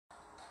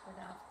Good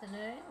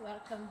afternoon,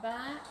 welcome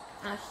back.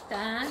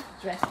 Hashtag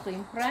Dress to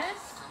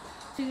Impress.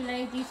 Two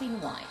ladies in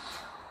white.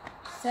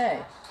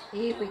 So,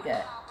 here we go.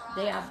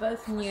 They are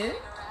both new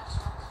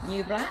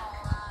black,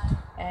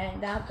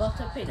 and I've got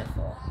a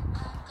pinafore.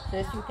 So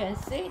as you can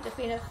see, the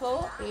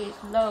pinafore is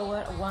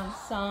lower one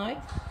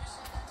side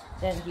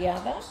than the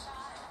other,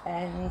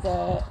 and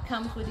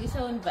comes with its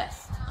own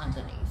vest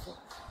underneath.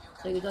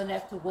 So you don't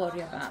have to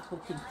worry about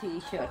putting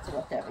t-shirts or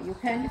whatever. You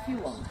can if you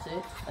want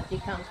to, but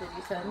it comes with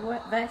its own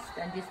vest,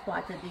 and it's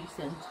quite a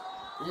decent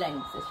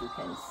length, as you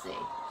can see.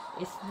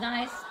 It's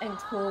nice and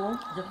cool.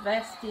 The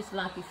vest is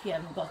like if you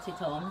haven't got it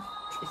on.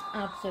 It's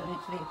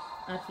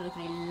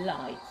absolutely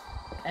light.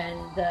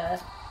 And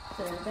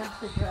so that's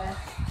the dress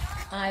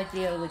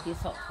ideal with this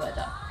hot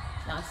weather.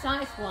 Now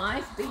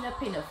size-wise, being a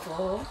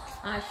pinafore,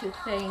 I should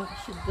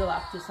go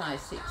up to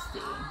size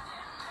 16.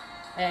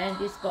 And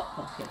it's got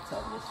pockets,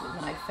 obviously,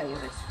 my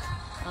favourite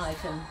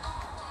item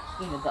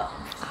in a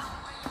garment.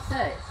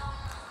 So,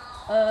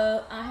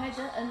 I had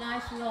a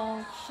nice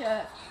long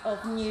shirt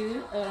of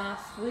new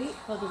last week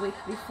for the week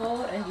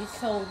before, and it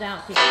sold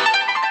out. This is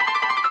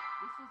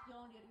the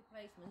only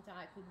replacement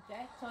I could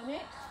get on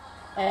it,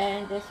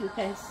 and as you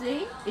can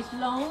see, it's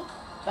long,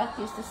 but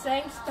it's the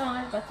same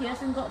style, but he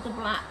hasn't got the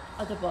black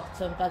at the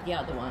bottom that the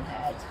other one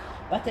had.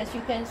 But as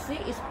you can see,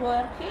 it's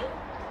quirky.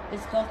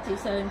 It's got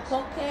its own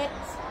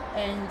pockets,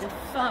 and the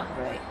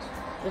fabric,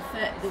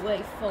 the way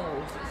it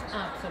folds is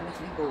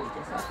absolutely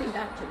gorgeous. I think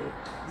actually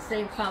the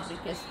same fabric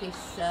as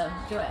this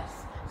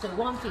dress. So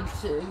wanting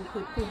to, you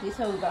could put this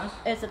over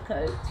as a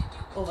coat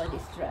over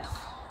this dress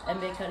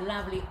and make a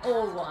lovely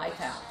all white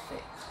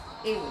outfit.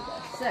 Here we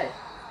go. So,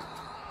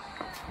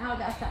 how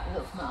does that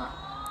look, Mark?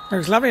 It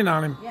looks lovely,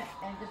 darling. Yeah,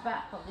 and the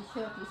back of the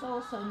shirt is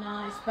also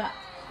nice, but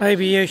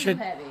maybe you should.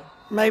 Heavy.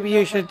 Maybe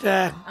you should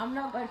I'm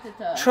not going to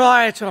turn.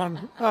 Try it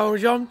on. Oh,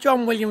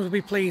 John Williams will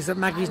be pleased that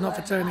Maggie's not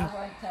for turning. I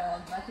won't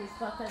turn, but it's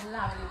got a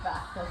lovely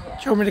back as well.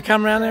 Do you want me to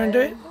come around there and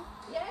do it?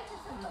 Yeah,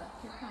 just a look.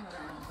 Just come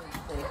around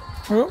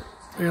and see. Oh,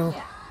 real.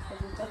 Yeah,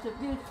 because it's got a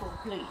beautiful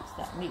pleat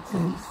that needs to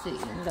be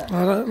seen. Look.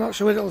 I'm not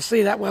sure it'll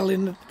see that well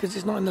because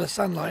it's not in the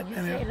sunlight.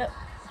 See, look,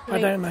 I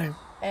don't know.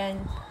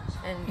 And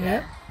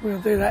yeah, we'll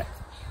do that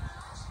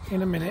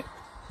in a minute.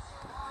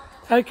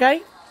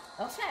 Okay.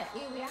 Okay,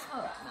 here we are.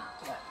 All right,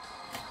 now. Look.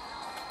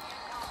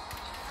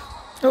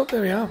 Oh,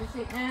 there we are. You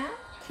see it now?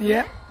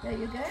 Yeah. There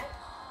you go.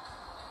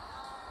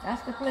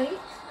 That's the pleat,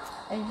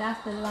 and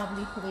that's the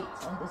lovely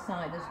pleats on the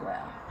side as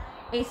well.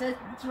 It's a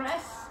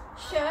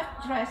shirt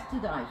dress to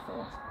die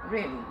for.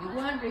 Really, you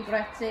won't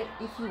regret it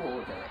if you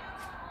order it,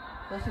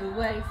 because you'll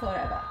wear it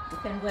forever. You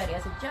can wear it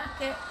as a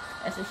jacket,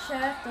 as a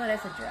shirt, or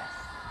as a dress.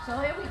 So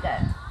here we go.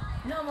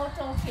 No more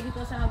talking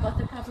because I've got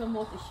a couple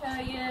more to show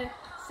you.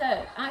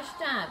 So,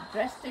 hashtag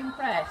Dress to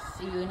Impress.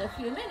 See you in a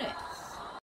few minutes.